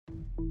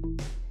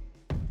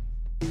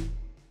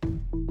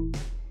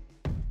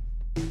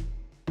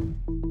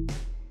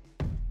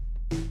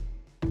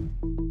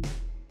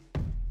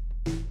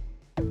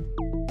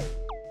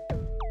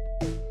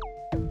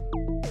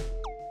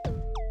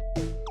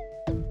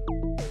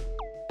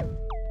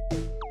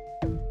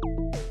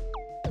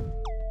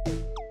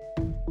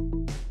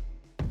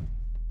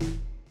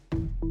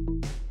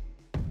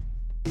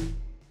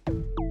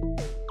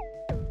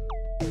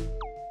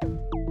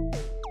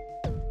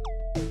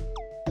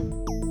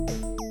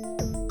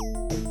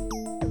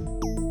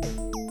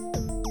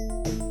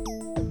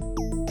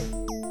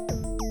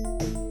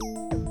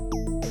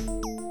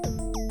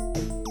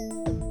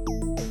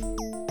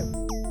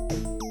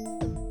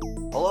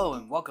Hello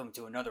and welcome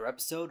to another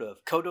episode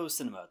of Codo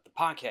Cinema, the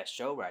podcast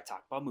show where I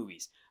talk about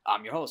movies.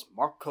 I'm your host,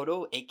 Mark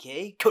Codo,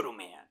 aka Codo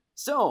Man.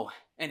 So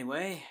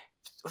anyway,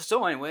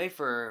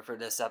 for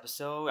this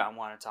episode, I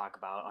want to talk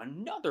about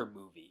another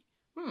movie.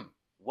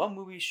 What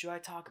movie should I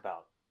talk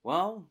about?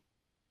 Well,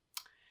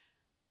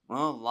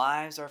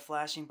 lives are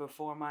flashing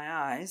before my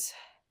eyes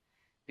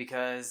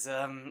because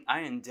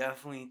I am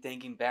definitely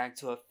thinking back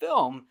to a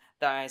film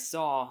that I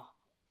saw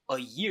a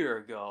year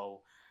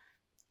ago.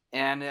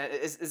 And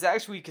it's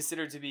actually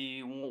considered to be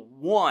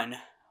one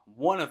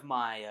of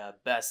my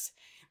best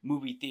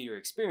movie theater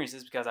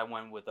experiences because I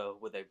went with a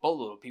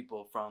boatload of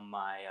people from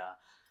my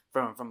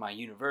from my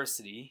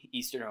university,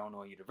 Eastern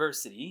Illinois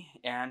University,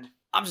 and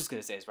I'm just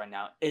gonna say this right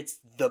now: it's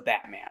The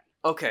Batman.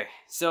 Okay,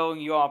 so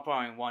you all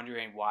probably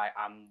wondering why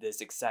I'm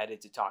this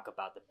excited to talk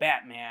about The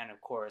Batman.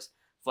 Of course,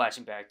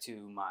 flashing back to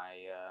my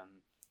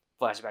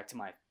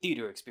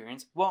theater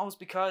experience. Well, it's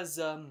because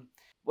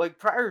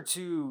prior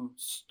to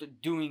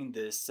doing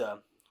this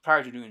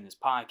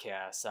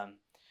podcast,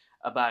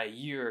 about a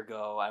year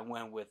ago, I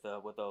went with a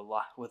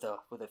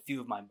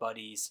few of my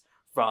buddies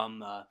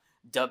from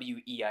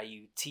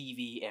WEIU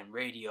TV and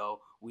radio.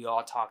 We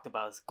all talked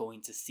about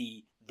going to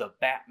see the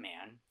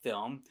Batman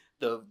film,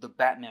 the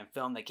Batman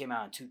film that came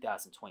out in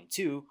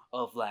 2022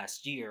 of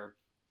last year,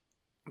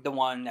 the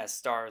one that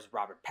stars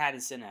Robert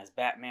Pattinson as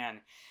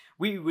Batman.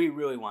 We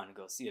really wanted to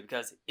go see it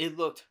because it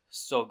looked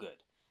so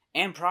good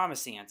and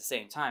promising at the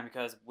same time,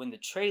 because when the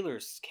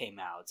trailers came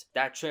out,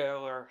 that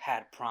trailer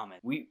had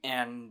promise. We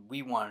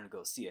wanted to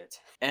go see it.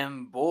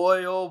 And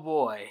boy, oh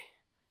boy,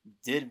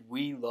 did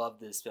we love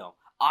this film.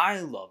 I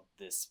loved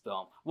this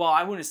film.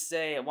 I wouldn't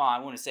say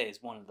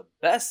it's one of the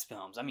best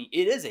films. I mean,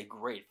 it is a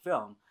great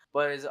film,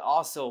 but it's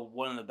also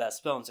one of the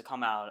best films to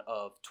come out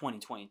of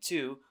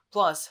 2022,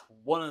 plus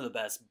one of the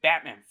best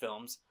Batman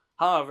films.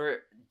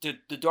 However,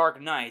 The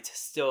Dark Knight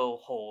still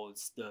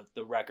holds the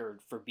record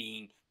for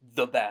being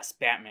the best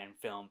Batman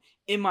film,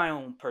 in my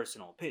own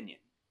personal opinion.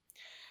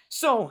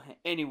 So,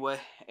 anyway,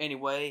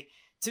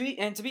 to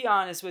be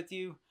honest with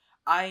you,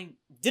 I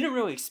didn't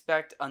really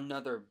expect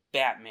another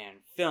Batman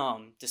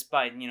film,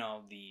 despite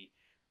the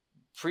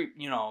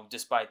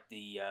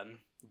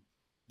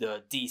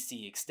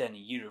DC extended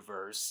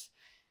universe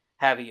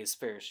having its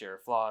fair share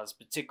of flaws,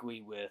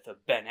 particularly with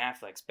Ben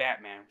Affleck's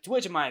Batman,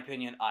 which in my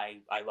opinion,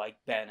 I like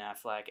Ben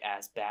Affleck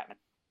as Batman,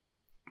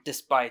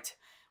 despite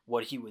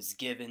what he was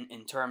given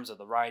in terms of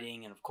the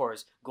writing, and of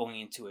course going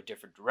into a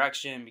different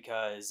direction,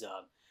 because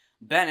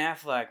Ben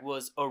Affleck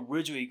was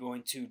originally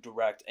going to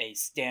direct a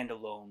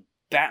standalone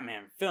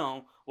Batman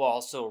film while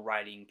also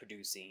writing,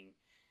 producing,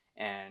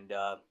 and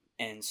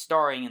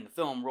starring in the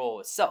film role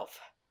itself.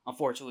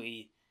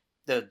 Unfortunately,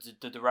 the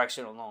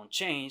direction alone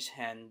changed,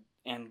 and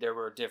there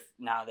were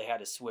now they had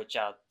to switch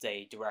out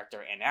the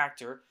director and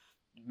actor.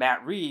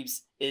 Matt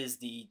Reeves is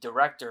the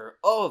director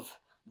of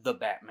The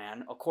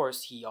Batman. Of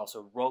course, he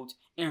also wrote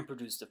and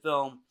produced the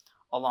film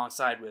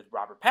alongside with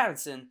Robert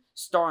Pattinson,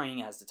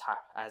 starring as the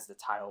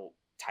title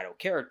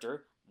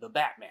character, the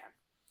Batman.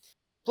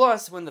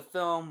 Plus, when the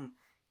film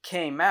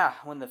came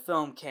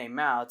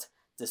out,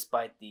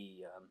 despite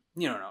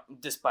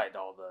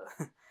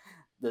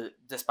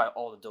despite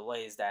all the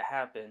delays that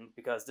happened,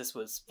 because this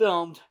was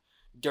filmed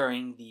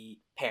during the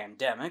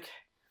pandemic,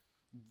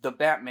 The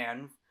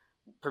Batman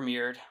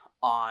premiered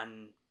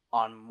on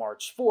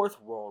March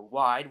 4th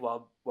worldwide,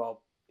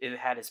 while it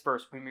had its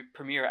first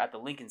premiere at the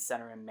Lincoln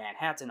Center in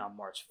Manhattan on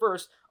March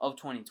 1st of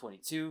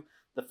 2022.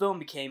 The film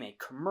became a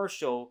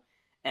commercial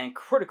and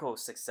critical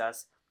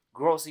success,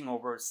 grossing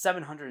over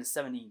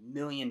 $770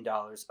 million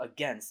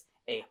against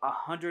a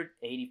 $185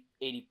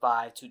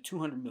 to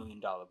 $200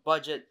 million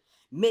budget,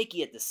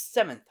 making it the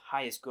 7th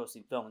highest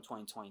grossing film in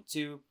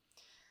 2022.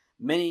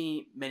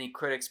 Many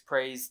critics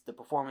praised the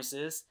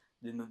performances,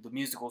 the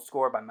musical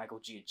score by Michael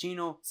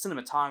Giacchino,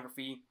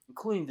 cinematography,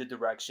 including the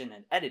direction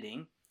and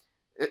editing,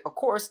 of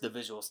course, the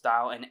visual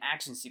style and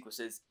action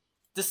sequences.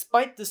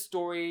 Despite the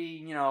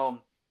story,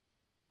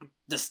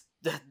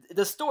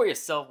 the story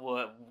itself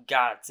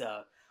got,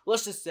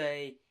 let's just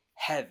say,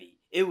 heavy.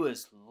 It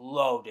was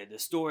loaded. The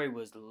story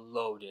was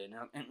loaded,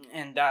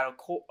 and that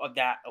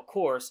of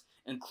course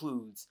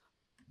includes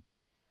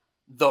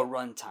the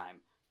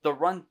runtime.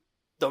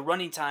 The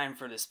running time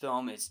for this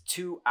film is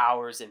 2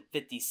 hours and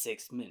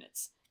 56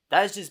 minutes.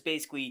 That is just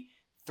basically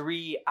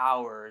 3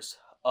 hours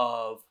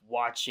of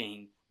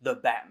watching the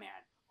Batman.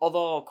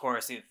 Although, of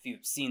course, if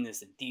you've seen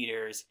this in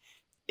theaters,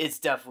 it's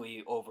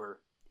definitely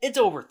over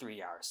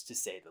 3 hours to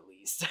say the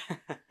least.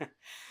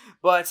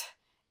 But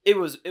it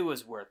was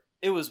worth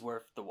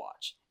the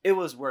watch. It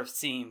was worth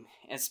seeing,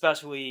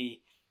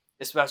 especially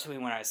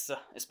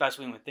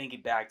when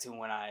thinking back to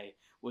when I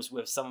was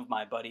with some of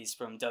my buddies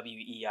from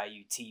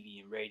WEIU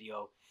TV and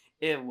radio.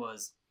 It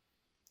was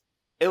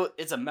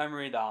it's a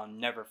memory that I'll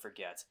never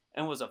forget.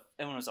 And it was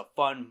a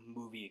fun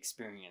movie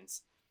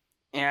experience.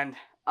 And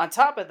on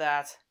top of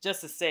that,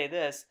 just to say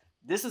this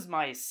is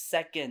my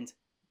second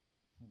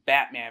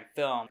Batman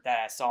film that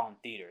I saw in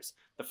theaters.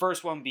 The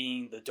first one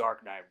being The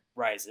Dark Knight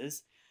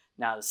Rises.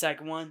 Now the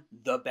second one,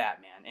 The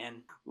Batman,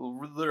 and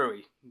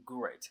literally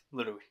great,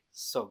 literally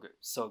so good,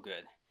 so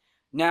good.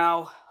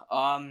 Now,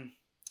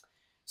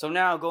 so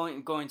now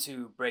going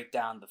to break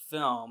down the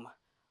film.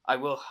 I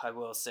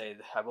will say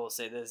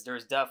this.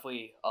 There's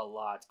definitely a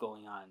lot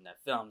going on in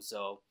that film.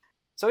 So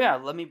yeah,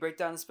 let me break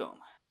down this film.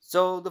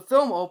 So the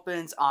film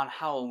opens on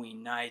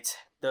Halloween night.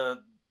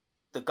 The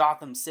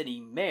Gotham City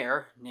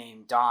mayor,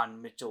 named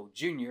Don Mitchell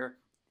Jr.,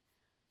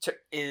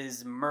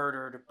 is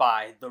murdered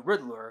by the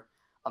Riddler,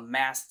 a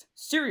masked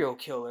serial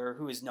killer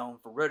who is known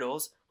for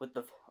riddles.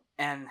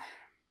 And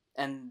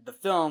and the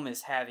film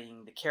is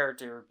having the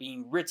character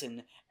being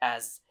written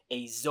as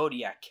a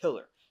Zodiac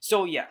killer.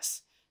 So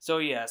yes,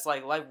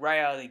 like right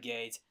out of the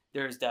gate,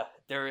 there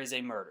is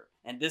a murder,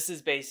 and this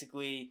is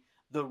basically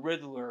the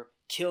Riddler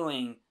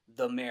killing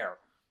the mayor.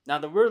 Now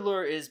the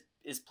Riddler is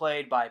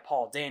played by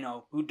Paul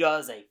Dano, who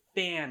does a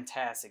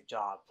fantastic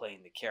job playing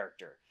the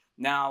character.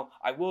 Now,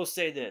 I will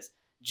say this.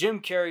 Jim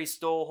Carrey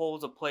still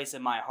holds a place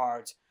in my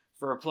heart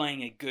for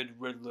playing a good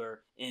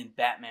Riddler in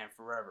Batman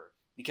Forever.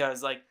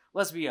 Because, like,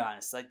 let's be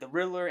honest, like, the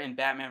Riddler in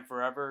Batman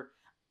Forever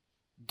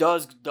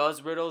does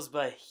riddles,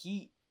 but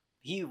he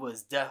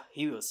was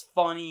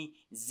funny,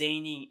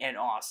 zany, and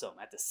awesome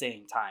at the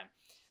same time.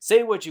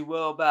 Say what you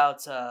will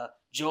about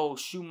Joel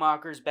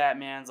Schumacher's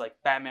Batmans, like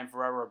Batman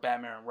Forever or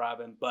Batman and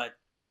Robin, but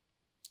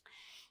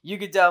you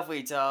could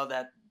definitely tell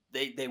that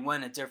they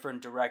went a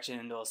different direction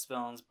in those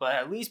films. But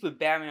at least with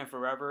Batman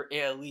Forever, it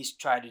at least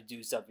tried to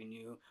do something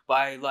new.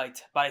 But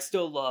I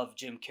still love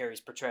Jim Carrey's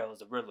portrayal as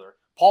the Riddler.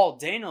 Paul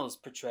Dano's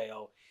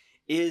portrayal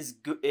is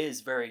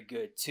very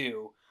good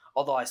too.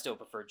 Although I still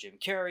prefer Jim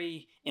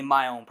Carrey in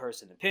my own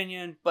personal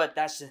opinion, but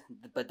that's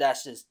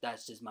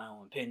just my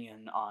own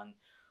opinion on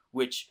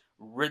which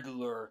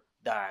Riddler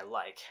that I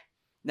like.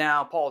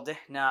 Now Paul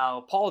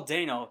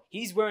Dano,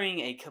 he is wearing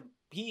a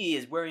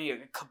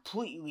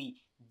completely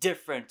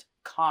different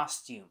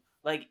costume.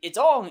 Like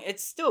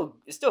it's still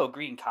a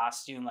green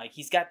costume. Like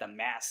he's got the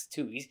mask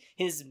too.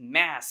 His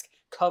mask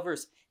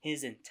covers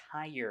his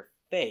entire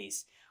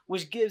face,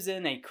 which gives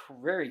it a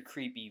very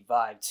creepy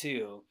vibe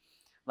too.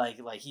 Like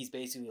he's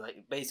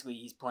basically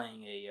he's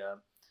playing a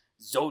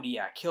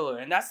Zodiac killer,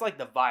 and that's like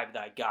the vibe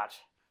that I got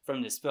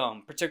from this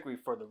film,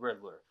 particularly for the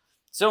Riddler.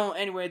 So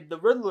anyway, the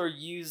Riddler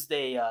used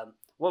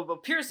what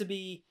appears to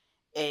be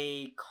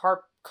a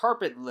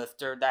carpet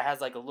lifter that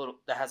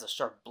has a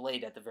sharp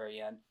blade at the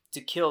very end to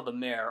kill the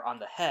mayor on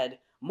the head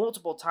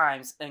multiple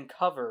times and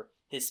cover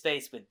his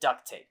face with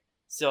duct tape.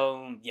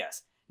 So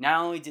yes, not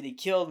only did he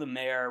kill the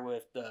mayor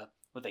with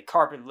a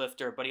carpet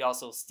lifter, but he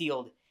also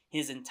sealed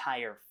his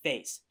entire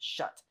face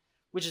shut,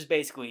 which is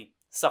basically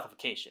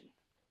suffocation.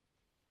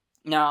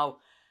 Now,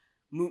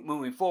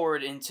 moving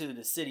forward into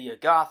the city of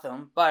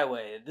Gotham. By the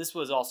way, this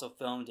was also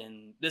filmed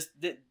in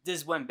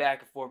this went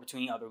back and forth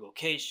between other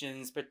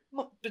locations, but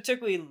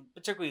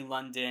particularly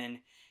London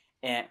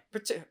and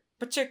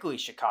particularly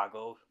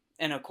Chicago,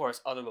 and of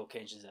course other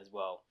locations as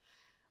well.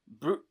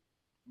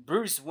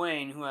 Bruce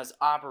Wayne, who has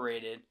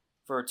operated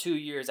for 2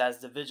 years as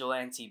the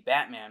vigilante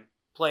Batman,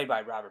 played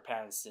by Robert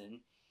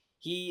Pattinson,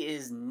 he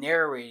is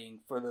narrating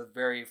for the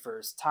very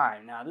first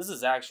time. Now, this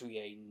is actually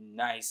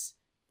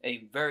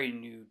a very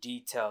new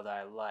detail that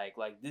I like.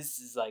 This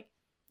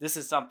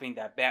is something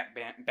that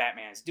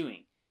Batman is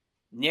doing,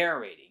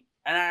 narrating,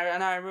 and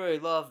I really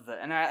love that,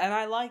 and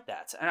I like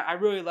that, and I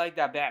really like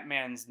that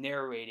Batman's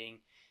narrating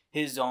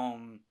his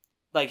own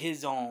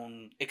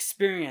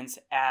experience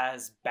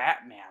as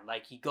Batman.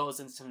 Like he goes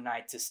into the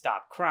night to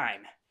stop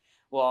crime,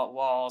 while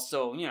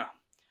also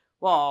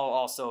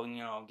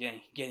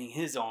getting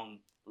his own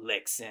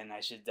licks in, I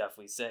should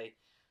definitely say.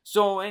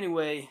 So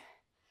anyway,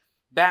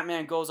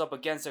 Batman goes up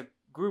against a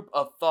group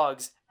of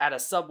thugs at a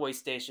subway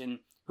station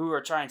who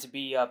are trying to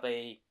beat up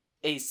a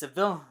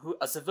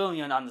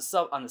civilian on the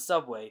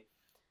subway.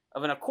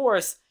 And of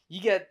course,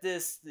 you get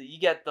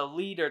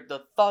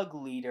the thug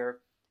leader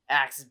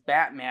asks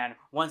Batman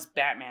once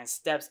Batman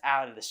steps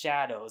out of the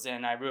shadows,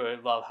 and I really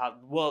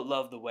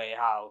love the way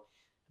how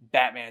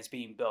Batman is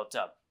being built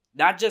up.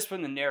 Not just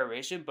from the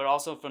narration, but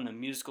also from the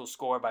musical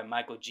score by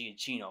Michael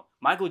Giacchino.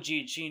 Michael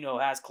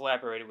Giacchino has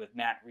collaborated with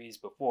Matt Reeves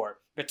before,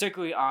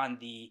 particularly on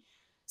the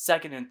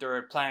second and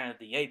third Planet of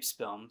the Apes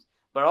films.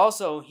 But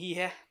also he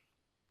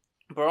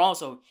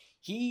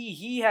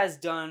has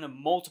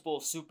done multiple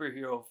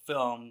superhero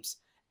films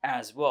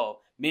as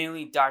well.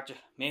 Mainly Doctor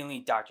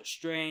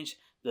Strange,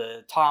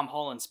 the Tom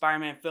Holland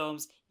Spider-Man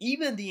films,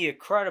 even The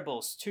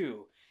Incredibles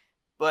too.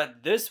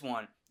 But this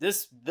one,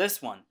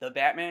 the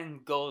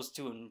Batman goes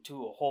to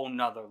a whole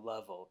nother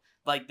level.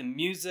 Like the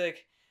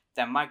music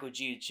that Michael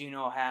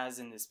Giacchino has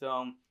in this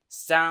film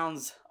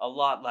sounds a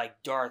lot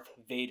like Darth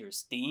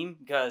Vader's theme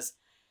because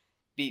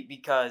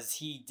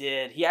he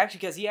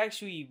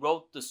actually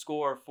wrote the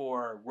score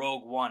for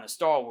Rogue One, a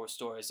Star Wars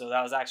story. So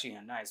that was actually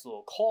a nice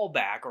little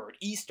callback or an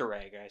Easter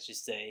egg, I should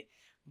say.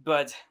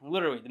 But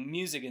literally, the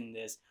music in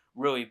this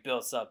really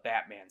builds up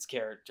Batman's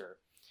character.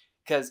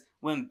 Because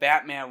when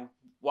Batman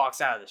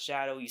walks out of the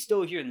shadow, you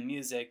still hear the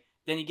music.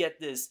 Then you get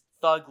this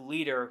thug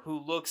leader who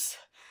looks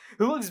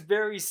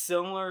very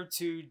similar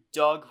to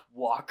Doug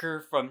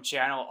Walker from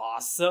Channel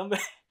Awesome,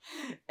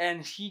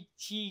 and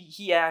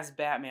he asks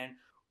Batman,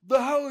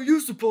 "The hell are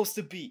you supposed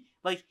to be?"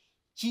 Like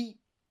he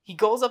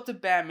goes up to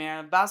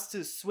Batman, about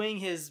to swing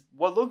his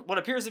what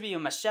appears to be a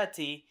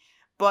machete,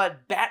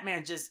 but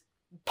Batman just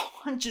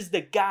punches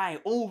the guy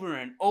over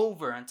and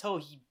over until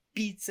he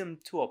beats him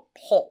to a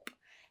pulp.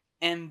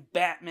 And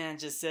Batman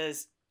just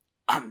says,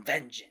 "I'm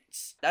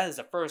vengeance." That is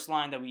the first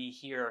line that we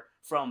hear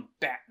from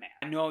Batman.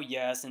 I know,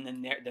 yes, and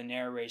the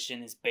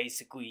narration is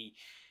basically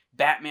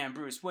Batman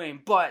Bruce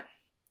Wayne, but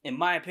in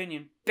my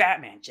opinion,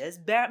 Batman,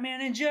 just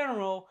Batman in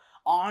general,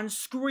 on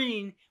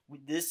screen,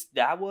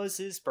 that was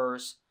his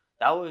first.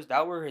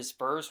 That were his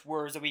first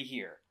words that we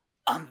hear.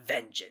 "I'm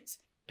vengeance."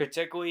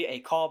 Particularly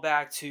a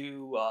callback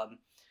to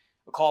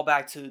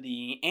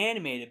the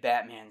animated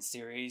Batman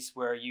series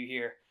where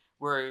you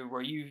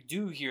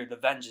do hear the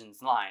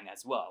vengeance line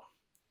as well.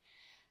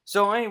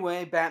 So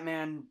anyway,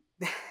 Batman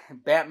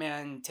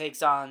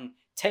takes on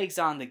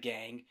the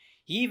gang.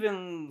 He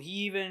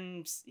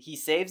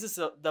saves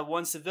the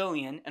one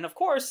civilian, and of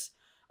course,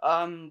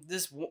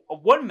 this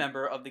one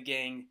member of the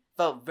gang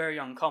felt very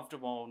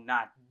uncomfortable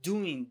not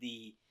doing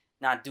the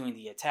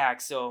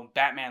attack. So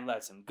Batman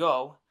lets him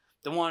go.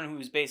 The one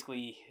who's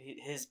basically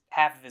his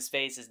half of his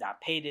face is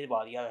not painted,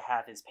 while the other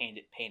half is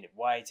painted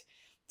white.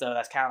 So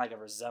that's kind of like a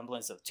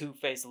resemblance of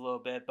Two-Face a little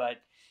bit,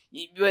 but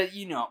if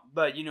you know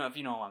what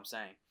I'm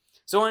saying.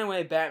 So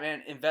anyway,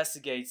 Batman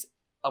investigates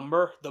the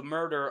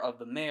murder of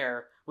the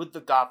mayor with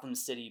the Gotham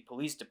City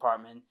Police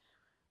Department.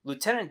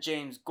 Lieutenant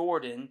James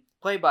Gordon,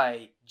 played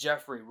by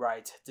Jeffrey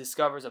Wright,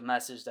 discovers a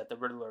message that the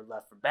Riddler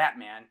left for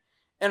Batman.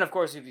 And of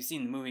course, if you've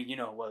seen the movie, you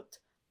know what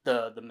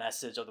the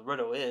message of the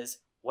riddle is.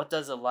 What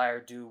does a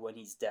liar do when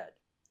he's dead?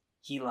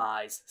 He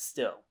lies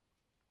still.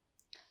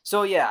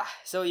 So yeah,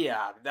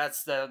 that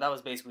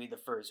was basically the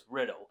first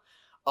riddle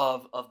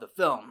of the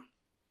film.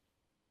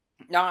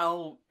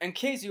 Now, in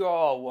case you're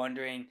all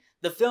wondering,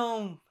 the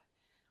film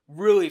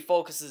really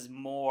focuses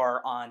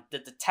more on the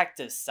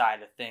detective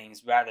side of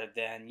things rather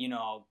than,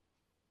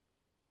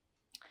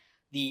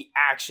 the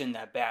action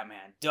that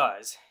Batman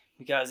does.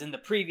 Because in the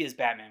previous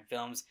Batman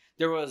films,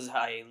 there was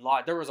a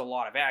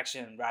lot of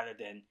action rather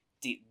than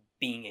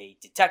being a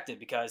detective,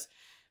 because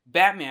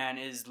Batman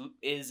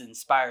is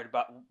inspired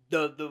by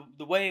the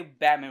way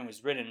Batman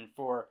was written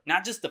for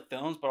not just the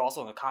films but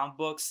also in the comic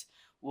books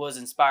was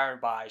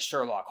inspired by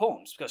Sherlock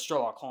Holmes, because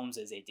Sherlock Holmes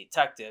is a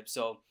detective.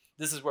 So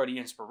this is where the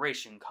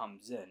inspiration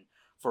comes in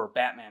for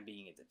Batman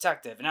being a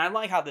detective. And I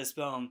like how this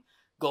film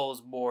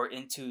goes more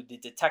into the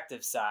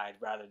detective side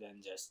rather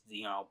than just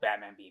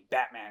Batman being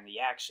Batman, the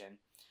action.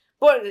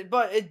 But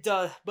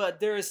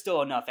there is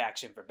still enough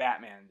action for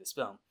Batman in this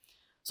film.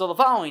 So the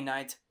following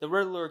night, the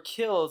Riddler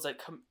kills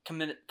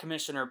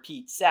Commissioner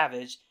Pete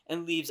Savage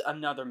and leaves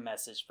another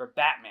message for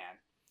Batman.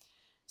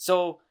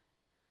 So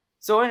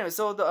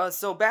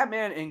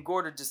Batman and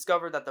Gordon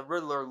discover that the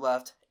Riddler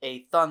left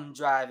a thumb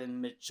drive in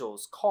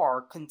Mitchell's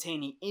car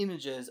containing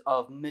images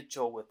of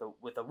Mitchell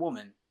with a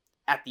woman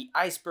at the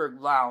Iceberg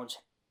Lounge,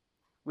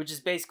 which is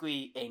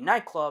basically a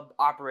nightclub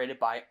operated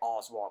by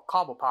Oswald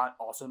Cobblepot,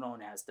 also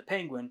known as the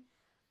Penguin,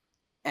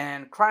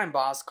 and crime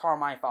boss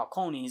Carmine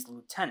Falcone's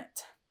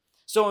lieutenant.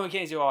 So in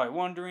case you're all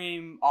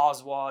wondering,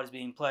 Oswald is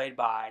being played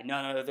by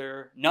none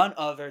other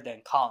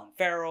than Colin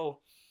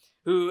Farrell,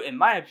 who in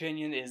my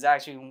opinion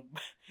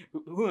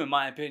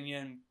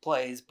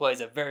plays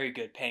a very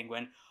good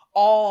Penguin,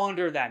 all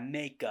under that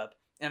makeup.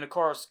 And of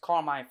course,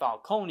 Carmine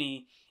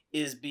Falcone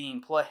is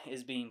being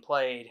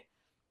played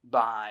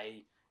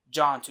by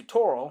John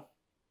Turturro,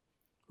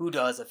 who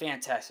does a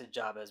fantastic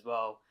job as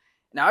well.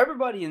 Now,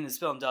 everybody in this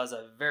film does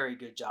a very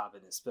good job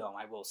in this film.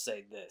 I will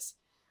say this.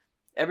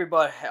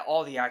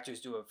 All the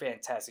actors do a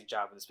fantastic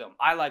job in this film.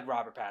 I like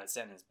Robert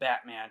Pattinson as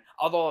Batman,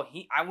 although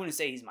I wouldn't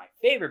say he's my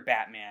favorite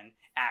Batman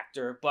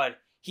actor, but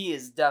he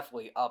is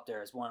definitely up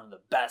there as one of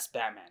the best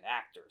Batman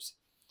actors.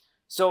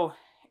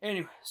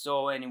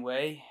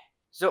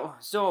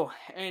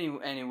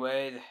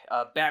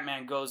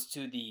 Batman goes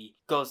to the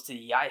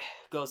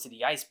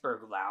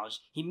Iceberg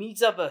Lounge. He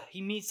meets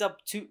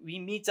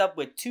up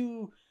with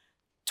two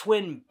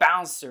twin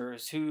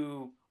bouncers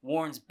who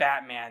warns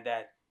Batman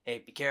that, hey,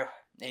 be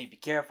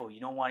careful. You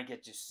don't want to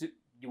get your suit.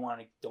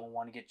 Don't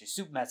want to get your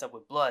suit messed up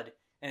with blood.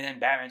 And then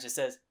Batman just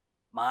says,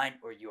 "Mine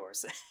or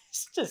yours?"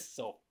 It's just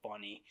so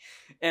funny.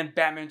 And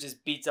Batman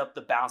just beats up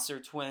the bouncer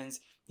twins.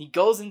 He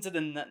goes into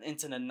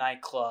the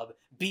nightclub,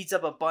 beats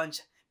up a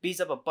bunch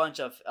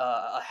of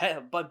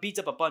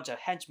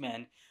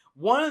henchmen.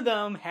 One of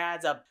them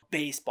has a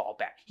baseball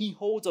bat.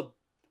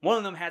 One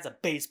of them has a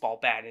baseball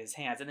bat in his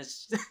hands, and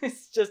it's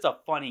just a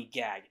funny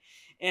gag.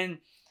 And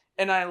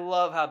I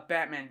love how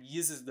Batman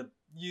uses the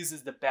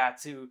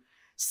bat to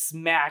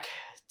smack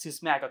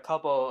a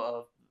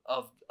couple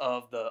of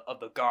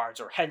the guards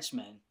or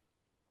henchmen.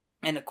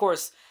 And of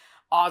course,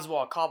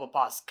 Oswald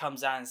Cobblepot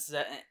comes out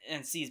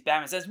and sees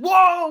Batman and says,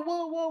 "Whoa,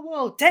 whoa, whoa,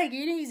 whoa, take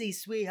it easy,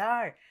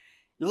 sweetheart.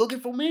 You looking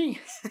for me?"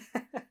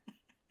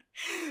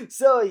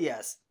 So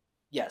yes,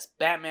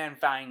 Batman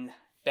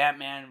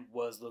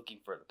was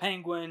looking for the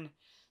Penguin.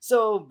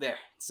 So there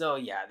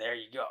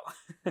you go.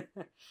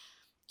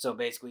 So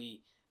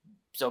basically,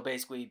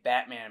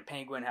 Batman and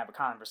Penguin have a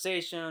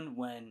conversation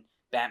when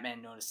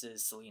Batman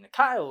notices Selina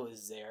Kyle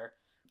is there,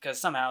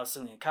 because somehow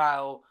Selina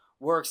Kyle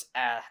works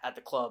at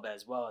the club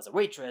as well as a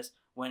waitress.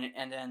 When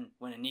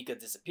Anika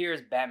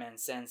disappears, Batman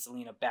sends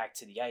Selina back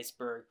to the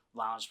Iceberg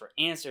Lounge for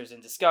answers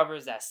and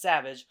discovers that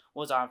Savage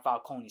was on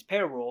Falcone's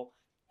payroll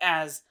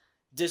as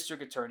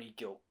District Attorney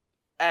Gil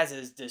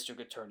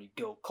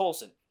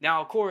Coulson.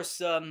 Now, of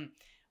course,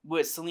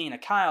 with Selina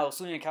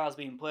Kyle's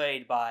being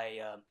played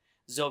by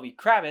Zoe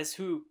Kravitz,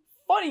 who,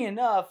 funny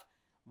enough,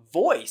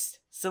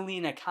 voiced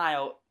Selina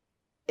Kyle,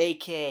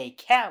 aka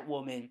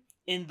Catwoman,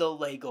 in the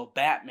Lego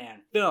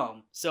Batman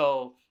film.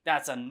 So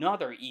that's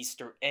another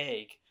Easter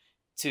egg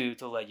to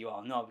let you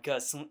all know,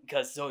 because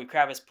Zoe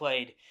Kravitz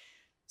played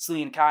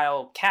Selina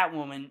Kyle,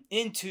 Catwoman,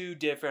 in 2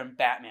 different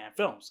Batman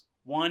films.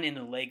 One in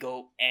the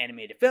Lego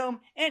animated film,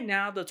 and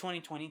now the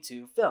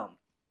 2022 film.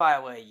 By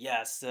the way,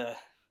 yes,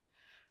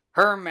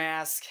 her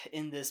mask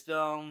in this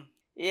film,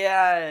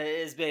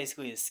 is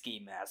basically a ski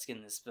mask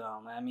in this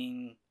film. I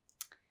mean,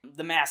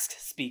 the mask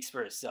speaks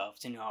for itself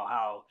to know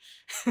how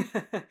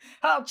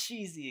how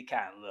cheesy it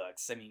kind of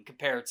looks. I mean,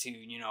 compared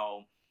to,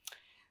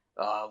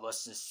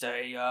 let's just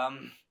say,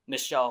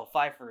 Michelle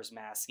Pfeiffer's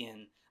mask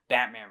in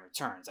Batman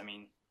Returns. I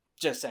mean,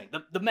 just saying,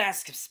 the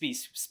mask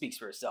speaks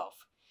for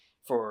itself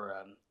for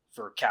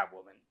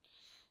Catwoman.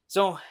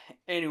 So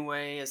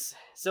anyway,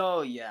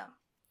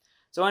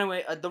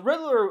 the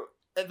Riddler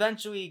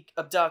eventually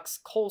abducts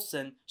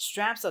Coulson,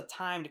 straps a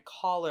timed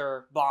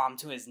collar bomb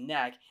to his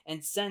neck,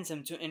 and sends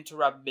him to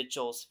interrupt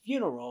Mitchell's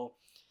funeral.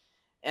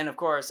 And of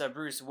course,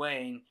 Bruce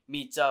Wayne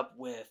meets up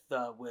with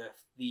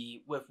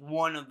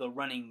one of the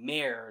running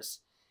mayors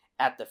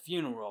at the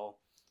funeral.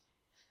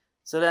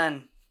 So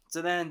then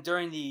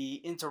during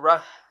the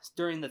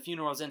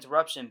funeral's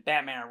interruption,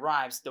 Batman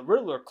arrives. The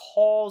Riddler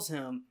calls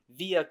him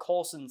via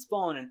Coulson's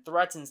phone and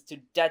threatens to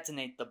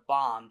detonate the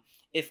bomb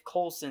if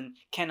Coulson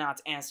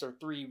cannot answer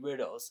 3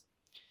 riddles.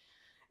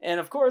 And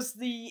of course,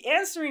 the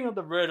answering of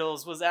the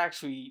riddles was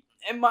actually,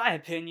 in my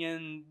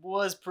opinion,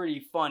 was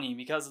pretty funny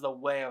because of the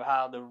way of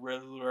how the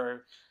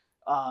Riddler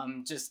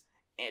just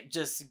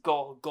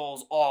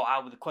goes all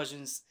out with the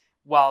questions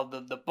while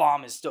the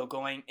bomb is still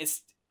going.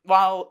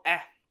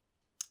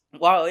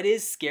 While it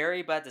is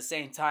scary, but at the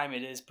same time,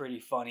 it is pretty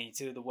funny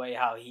too. The way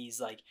how he's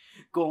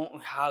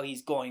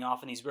going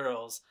off in these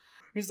riddles.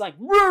 He's like,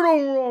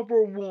 riddle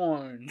number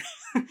 1,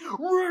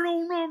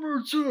 riddle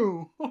number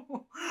 2.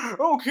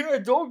 Okay,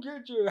 don't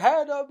get your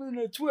head up in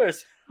a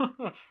twist.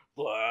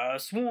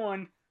 Last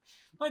one.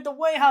 Like the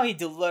way how he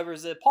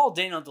delivers it, Paul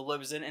Dano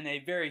delivers it in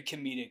a very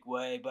comedic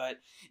way, but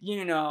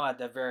at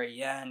the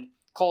very end,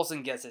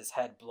 Coulson gets his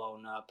head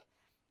blown up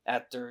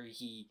after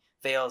he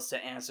fails to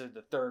answer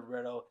the 3rd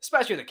riddle,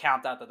 especially the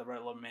countdown that the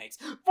Riddler makes.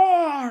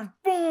 5,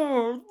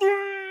 4,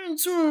 3,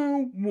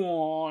 2,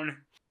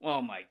 1.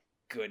 Oh my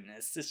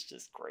goodness, it's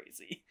just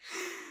crazy.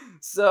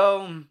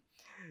 So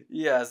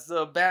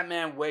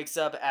Batman wakes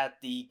up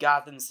at the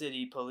Gotham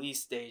City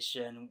police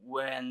station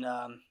when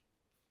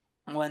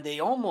one of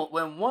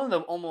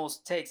them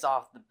almost takes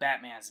off the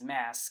Batman's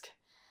mask,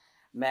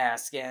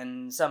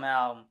 and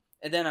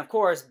then of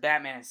course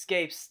Batman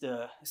escapes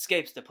the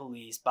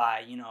police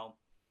by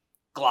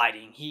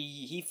gliding.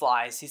 He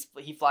flies his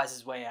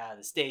way out of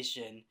the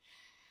station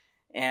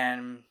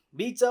and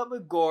meets up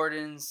with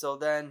Gordon. So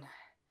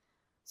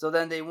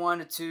then they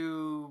wanted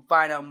to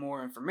find out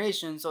more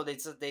information, so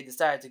they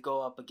decided to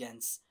go up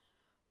against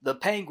the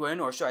Penguin,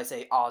 or should I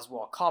say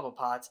Oswald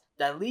Cobblepot,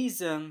 that leads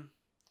them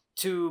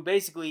to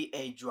basically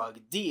a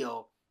drug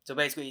deal. So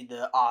basically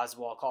the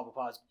Oswald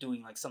Cobblepot's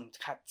doing like some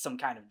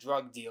kind of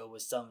drug deal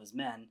with some of his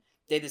men.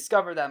 They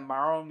discover that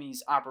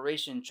Maromi's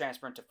operation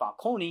transferred to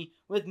Falcone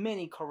with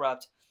many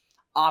corrupt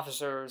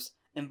officers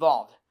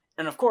involved.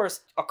 And of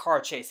course, a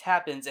car chase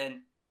happens,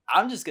 and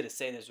I'm just going to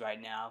say this right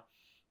now.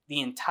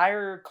 The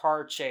entire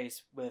car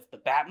chase with the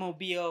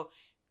Batmobile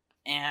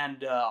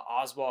and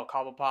Oswald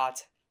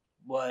Cobblepot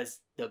was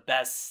the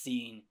best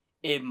scene,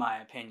 in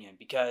my opinion,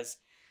 because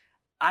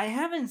I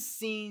haven't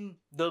seen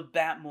the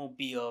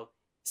Batmobile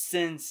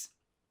since,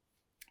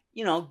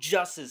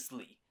 Justice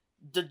League,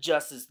 the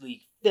Justice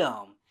League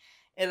film.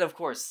 And of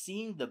course,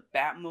 seeing the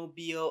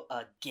Batmobile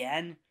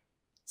again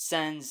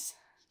sends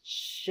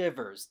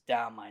shivers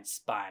down my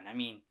spine. I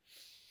mean,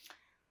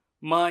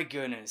 my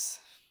goodness.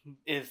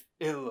 if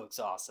it looks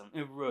awesome.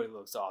 It really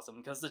looks awesome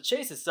because the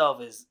chase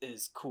itself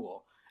is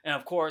cool, and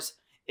of course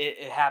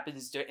it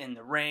happens in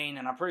the rain,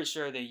 and I'm pretty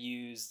sure they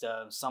used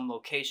some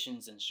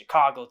locations in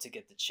Chicago to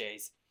get the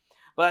chase.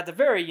 But at the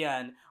very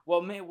end,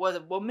 what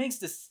makes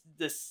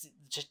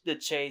the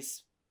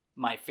chase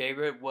my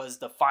favorite was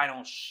the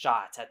final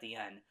shot at the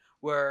end,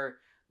 where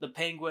the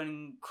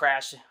penguin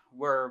crash,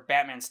 where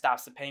Batman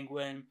stops the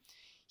penguin.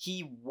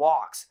 He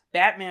walks.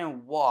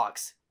 Batman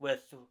walks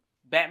with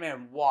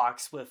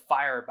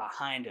fire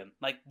behind him.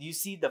 Like, you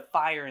see the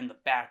fire in the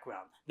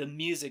background. The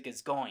music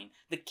is going.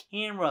 The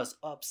camera's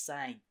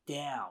upside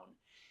down.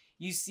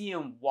 You see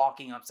him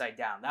walking upside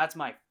down. That's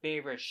my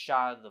favorite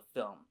shot of the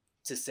film.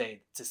 To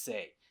say.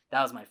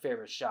 That was my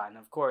favorite shot. And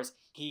of course,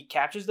 he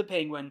captures the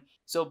penguin.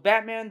 So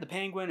Batman, the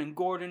penguin, and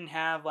Gordon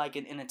have like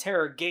an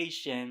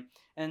interrogation.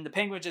 And the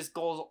penguin just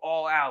goes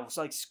all out. It's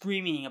like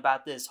screaming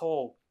about this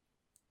whole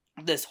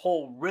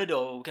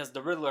riddle, because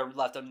the Riddler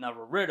left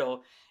another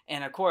riddle,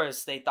 and of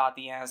course they thought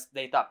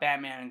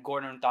Batman and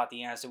Gordon thought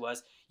the answer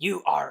was,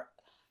 "You are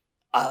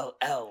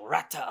El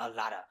Rata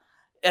Alada,"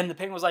 and the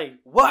penguin was like,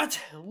 "What?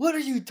 What are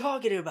you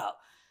talking about?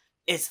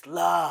 It's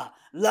La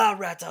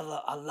Rata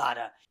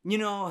Alada. You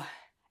know,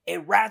 a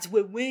rat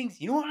with wings.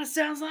 You know what it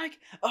sounds like?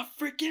 A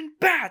freaking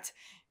bat."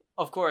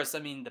 Of course, I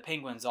mean the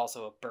penguin's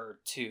also a bird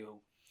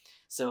too,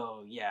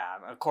 so yeah,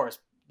 of course.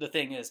 The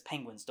thing is,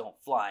 penguins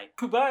don't fly.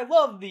 But I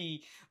love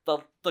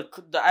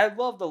I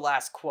love the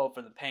last quote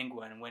from the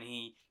penguin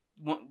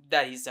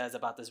that he says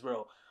about this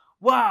riddle.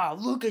 "Wow,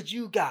 look at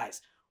you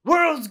guys,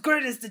 world's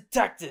greatest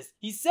detectives."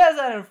 He says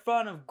that in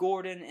front of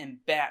Gordon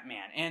and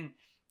Batman, and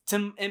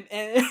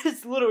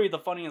it's literally the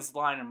funniest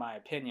line in my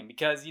opinion,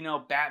 because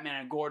Batman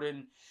and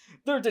Gordon,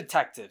 they're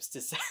detectives.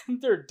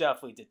 They're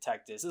definitely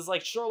detectives. It's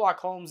like Sherlock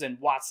Holmes and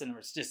Watson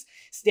are just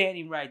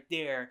standing right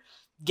there,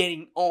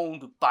 getting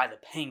owned by the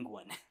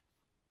penguin.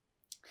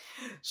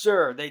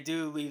 Sure, they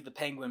do leave the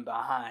penguin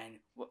behind,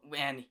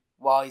 and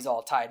while he's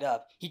all tied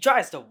up, he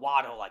tries to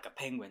waddle like a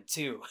penguin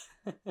too.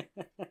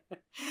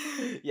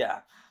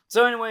 Yeah.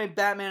 So anyway,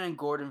 Batman and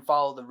Gordon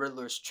follow the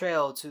Riddler's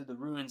trail to the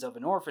ruins of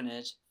an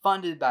orphanage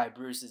funded by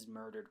Bruce's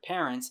murdered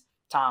parents,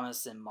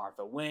 Thomas and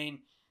Martha Wayne.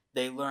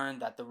 They learn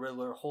that the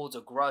Riddler holds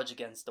a grudge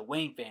against the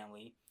Wayne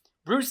family.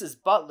 Bruce's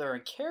butler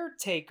and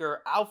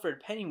caretaker, Alfred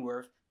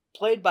Pennyworth,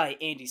 played by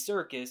Andy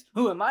Serkis,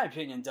 who in my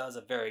opinion does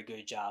a very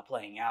good job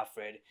playing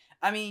Alfred.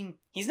 I mean,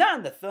 he's not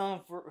in the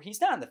film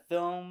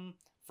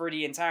for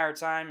the entire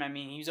time. I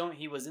mean,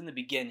 he was in the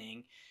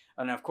beginning,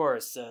 and of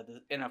course,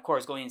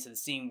 going into the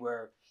scene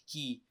where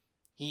he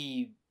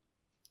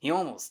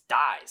almost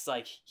dies.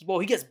 Like,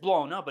 he gets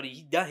blown up, but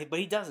he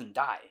doesn't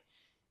die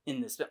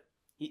in this film.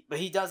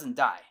 He doesn't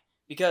die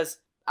because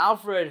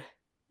Alfred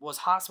was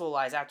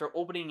hospitalized after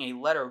opening a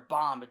letter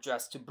bomb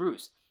addressed to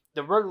Bruce.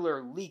 The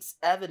Riddler leaks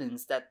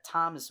evidence that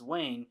Thomas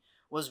Wayne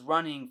was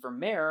running for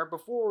mayor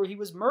before he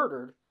was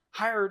murdered,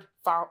 hired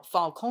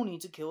Falcone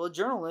to kill a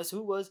journalist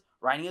who was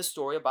writing a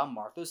story about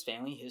Martha's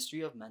family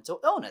history of mental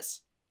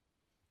illness.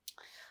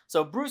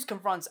 So Bruce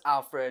confronts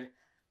Alfred,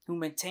 who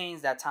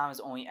maintains that Thomas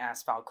only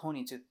asked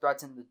Falcone to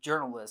threaten the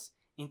journalist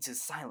into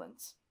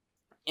silence.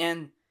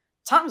 And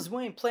Thomas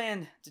Wayne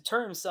planned to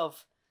turn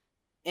himself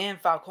and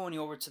Falcone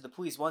over to the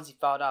police once he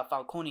found out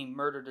Falcone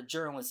murdered a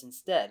journalist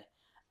instead.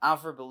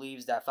 Alfred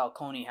believes that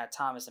Falcone had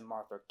Thomas and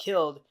Martha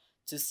killed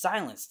to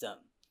silence them.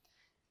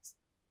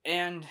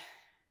 And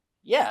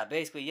yeah,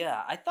 basically,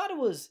 yeah. I thought it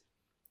was,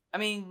 I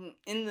mean,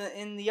 in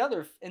the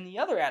other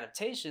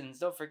adaptations,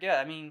 don't forget,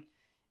 I mean,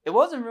 it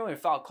wasn't really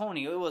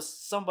Falcone, it was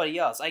somebody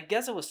else. I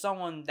guess it was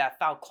someone that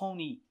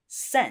Falcone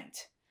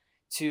sent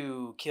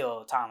to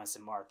kill Thomas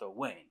and Martha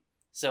Wayne.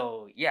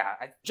 So yeah,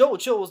 Joel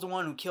Chill was the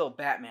one who killed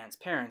Batman's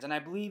parents, and I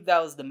believe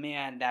that was the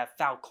man that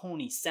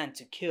Falcone sent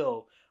to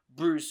kill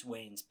Bruce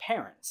Wayne's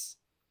parents.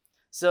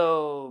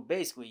 So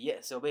basically,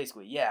 yeah.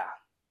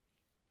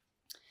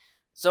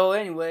 So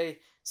anyway,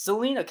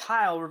 Selina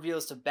Kyle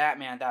reveals to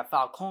Batman that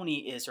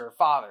Falcone is her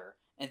father,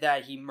 and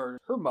that he murdered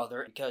her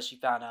mother because she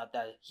found out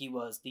that he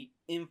was the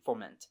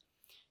informant.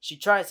 She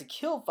tries to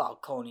kill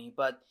Falcone,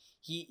 but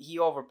he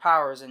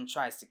overpowers and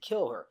tries to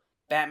kill her.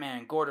 Batman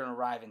and Gordon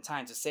arrive in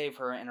time to save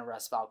her and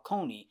arrest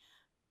Falcone,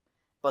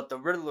 but the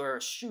Riddler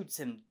shoots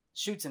him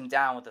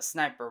down with a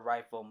sniper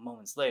rifle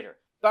moments later.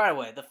 By the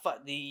way, this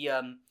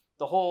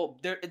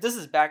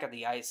is back at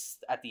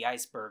the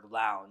Iceberg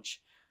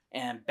Lounge,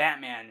 and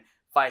Batman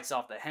fights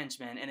off the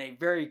henchmen in a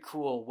very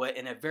cool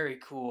way.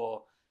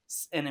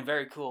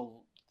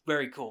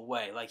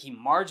 Like, he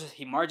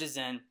marches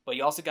in, but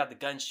you also got the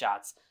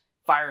gunshots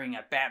firing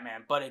at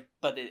Batman, but it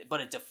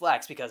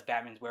deflects because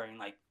Batman's wearing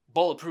like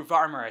bulletproof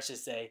armor, I should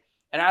say.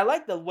 And I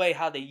like the way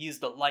how they use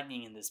the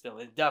lightning in this film.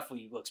 It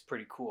definitely looks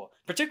pretty cool,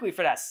 particularly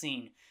for that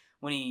scene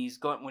when he's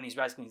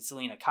rescuing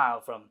Selina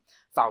Kyle from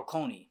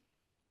Falcone.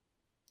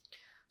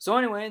 So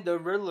anyway, the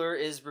Riddler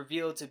is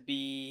revealed to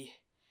be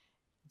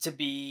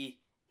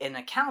an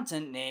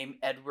accountant named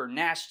Edward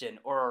Nashton,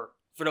 or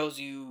for those of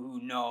you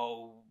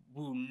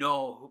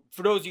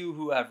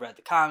who have read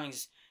the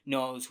comics,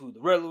 knows who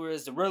the Riddler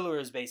is. The Riddler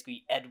is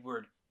basically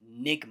Edward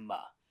Nygma.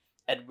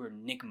 Edward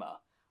Nygma.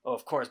 Oh,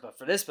 of course, but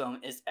for this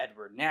film, it's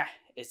Edward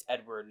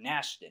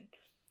Nashton,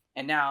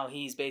 and now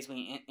he's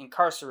basically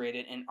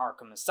incarcerated in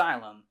Arkham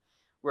Asylum,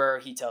 where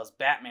he tells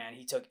Batman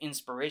he took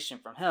inspiration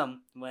from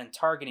him when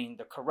targeting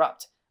the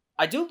corrupt.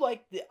 I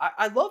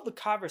love the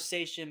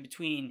conversation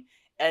between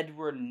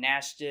Edward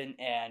Nashton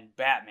and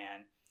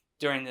Batman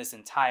during this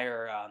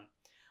entire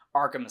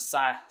Arkham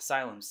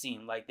Asylum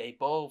scene. Like, they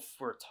both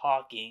were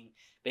talking,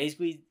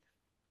 basically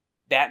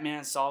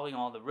Batman solving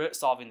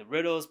the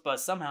riddles, but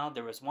somehow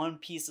there was one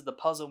piece of the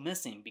puzzle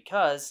missing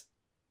because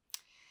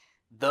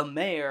the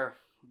mayor,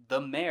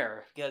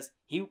 because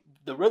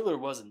the Riddler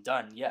wasn't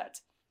done yet.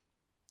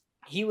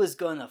 He was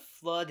gonna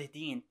flood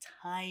the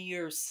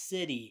entire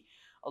city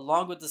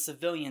along with the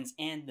civilians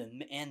and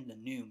the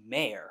new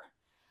mayor.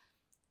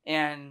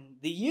 And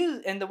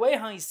the way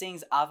how he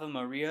sings Ave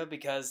Maria,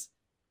 because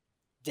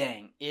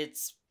dang,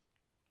 it's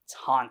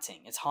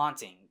haunting. It's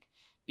haunting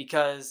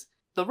because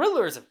the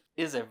Riddler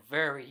is a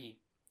very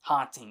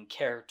haunting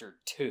character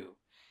too.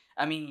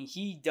 I mean,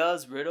 he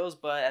does riddles,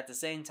 but at the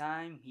same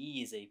time,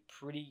 he is a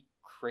pretty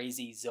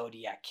crazy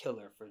Zodiac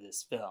killer for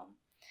this film.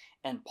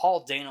 And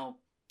Paul Dano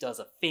does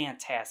a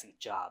fantastic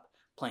job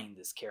playing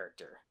this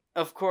character.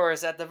 Of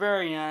course, at the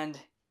very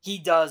end, he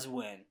does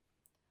win.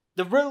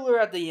 The Riddler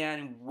at the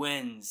end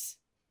wins.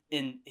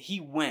 He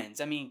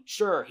wins. I mean,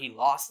 sure, he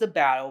lost the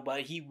battle,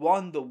 but he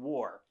won the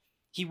war.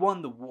 He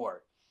won the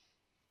war.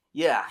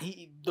 Yeah,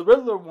 the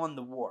Riddler won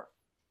the war.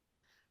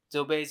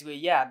 So basically,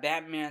 yeah,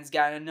 Batman's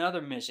got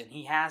another mission.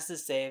 He has to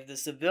save the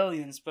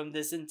civilians from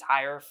this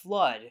entire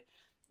flood.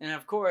 And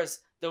of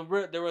course, there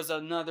was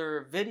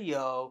another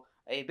video,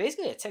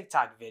 basically a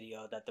TikTok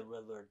video that the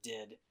Riddler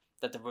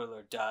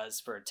does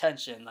for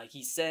attention. Like,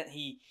 he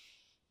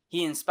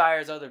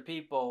inspires other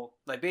people,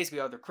 like basically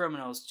other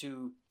criminals,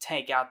 to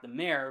take out the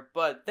mayor.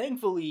 But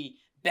thankfully,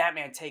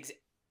 Batman takes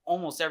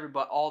almost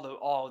everybody,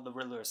 all the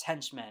Riddler's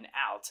henchmen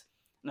out.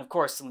 And of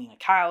course, Selina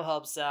Kyle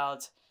helps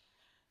out.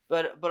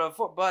 But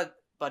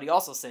he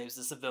also saves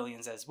the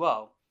civilians as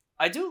well.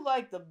 I do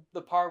like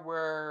the part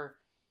where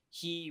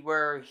he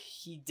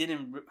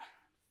didn't.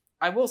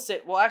 I will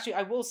say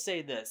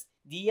this: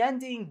 the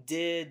ending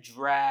did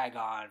drag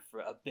on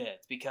for a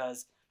bit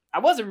because I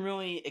wasn't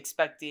really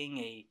expecting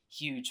a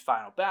huge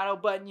final battle,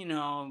 but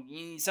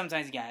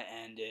sometimes you gotta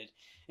end it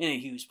in a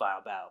huge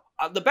final battle.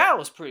 The battle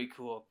was pretty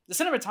cool. The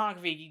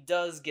cinematography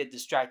does get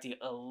distracting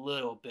a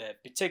little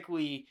bit,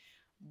 particularly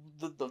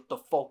the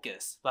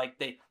focus. Like,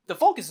 the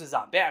focus was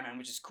on Batman,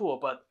 which is cool,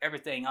 but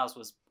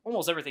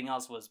almost everything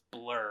else was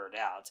blurred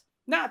out.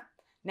 Not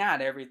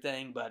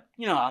everything, but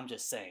I'm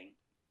just saying.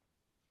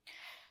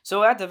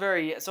 So at the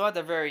very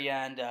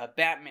end,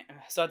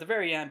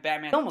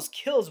 Batman almost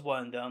kills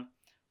one of them,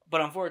 but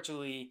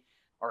unfortunately,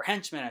 or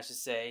henchman, I should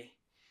say,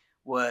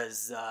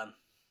 was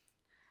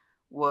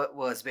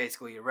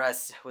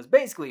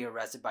basically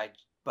arrested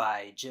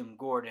by Jim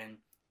Gordon.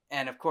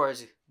 And of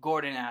course,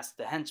 Gordon asks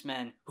the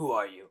henchman, "Who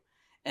are you?"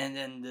 And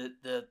then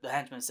the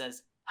henchman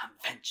says, "I'm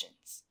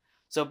vengeance."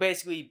 So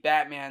basically,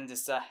 Batman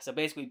saves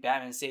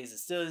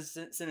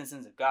the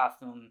citizens of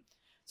Gotham.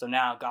 So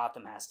now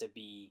Gotham has to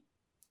be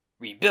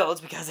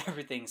rebuilt because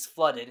everything's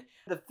flooded.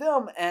 The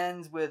film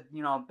ends with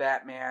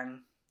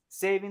Batman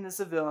saving the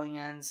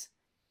civilians,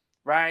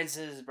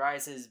 rises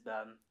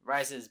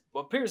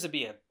what appears to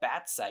be a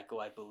bat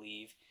cycle, I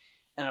believe,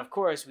 and of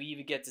course we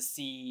even get to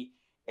see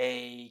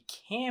a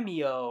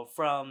cameo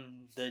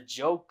from the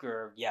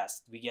Joker.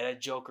 Yes, we get a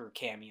Joker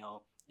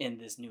cameo in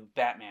this new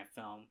Batman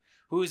film,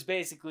 who's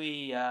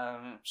basically,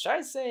 should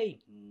I say,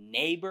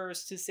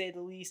 neighbors to say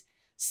the least,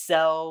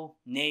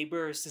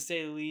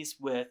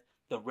 with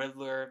the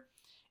Riddler.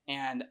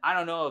 And I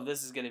don't know if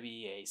this is going to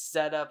be a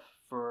setup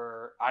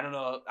for, I don't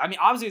know, I mean,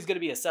 obviously it's going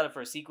to be a setup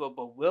for a sequel,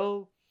 but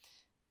will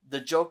the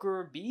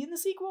Joker be in the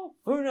sequel?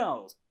 Who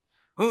knows?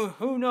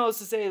 Who knows,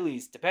 to say the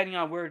least, depending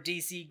on where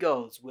DC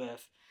goes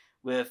with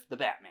the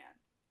Batman.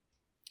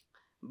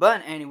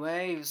 But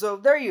anyway, so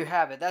there you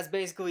have it. That's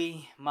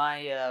basically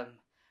my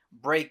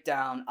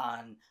breakdown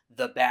on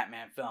the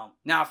Batman film.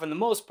 Now, for the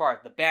most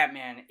part, the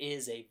Batman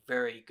is a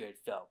very good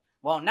film.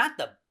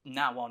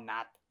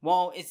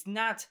 It's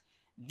not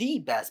the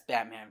best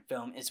Batman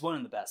film. It's one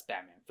of the best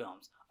Batman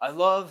films. I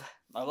love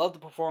the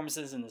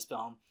performances in this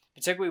film,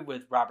 particularly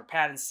with Robert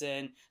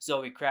Pattinson,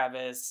 Zoe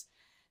Kravitz,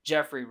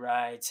 Jeffrey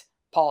Wright,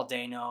 Paul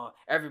Dano.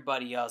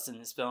 Everybody else in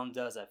this film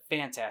does a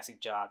fantastic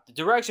job. The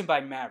direction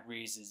by Matt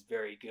Reeves is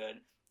very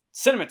good.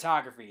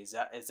 Cinematography is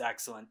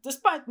excellent,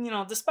 despite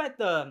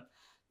the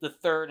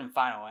third and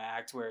final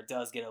act where it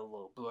does get a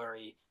little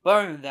blurry. But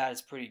other than that,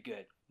 it's pretty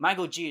good.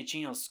 Michael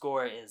Giacchino's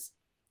score is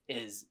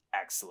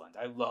excellent.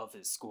 I love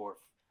his score.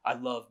 I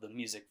love the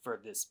music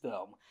for this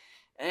film,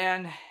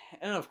 and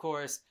of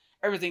course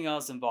everything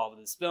else involved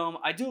with this film.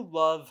 I do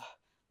love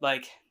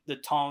the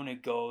tone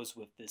it goes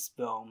with this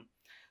film.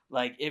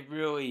 Like, it's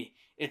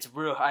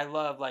real. I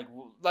love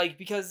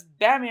because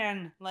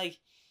Batman,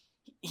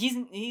 he's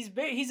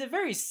a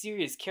very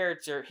serious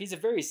character. He's a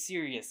very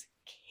serious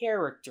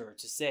character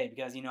to say,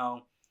 because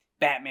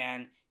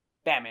Batman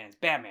is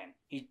Batman.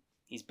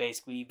 He's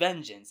basically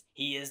vengeance.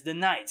 He is the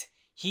knight.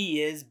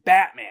 He is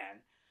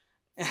Batman.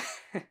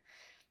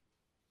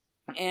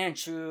 And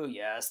true,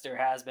 yes, there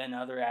has been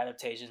other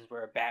adaptations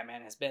where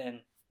Batman has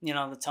been,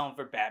 the tone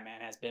for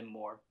Batman has been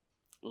more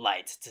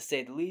light, to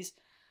say the least.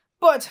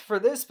 But for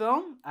this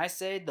film, I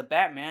say the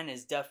Batman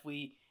is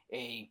definitely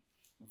a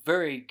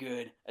very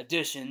good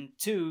addition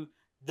to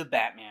the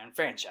Batman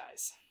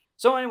franchise.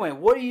 So anyway,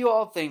 what do you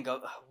all think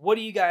of? What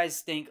do you guys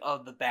think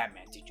of the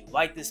Batman? Did you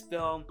like this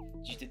film?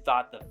 Did you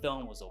thought the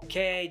film was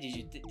okay?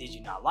 Did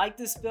you not like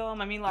this film?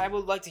 I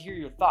would like to hear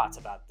your thoughts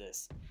about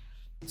this.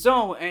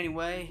 So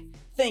anyway,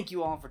 thank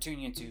you all for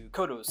tuning into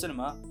Codo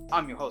Cinema.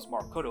 I'm your host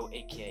Mark Codo,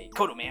 aka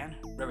Codo Man.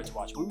 Remember to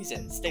watch movies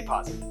and stay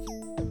positive.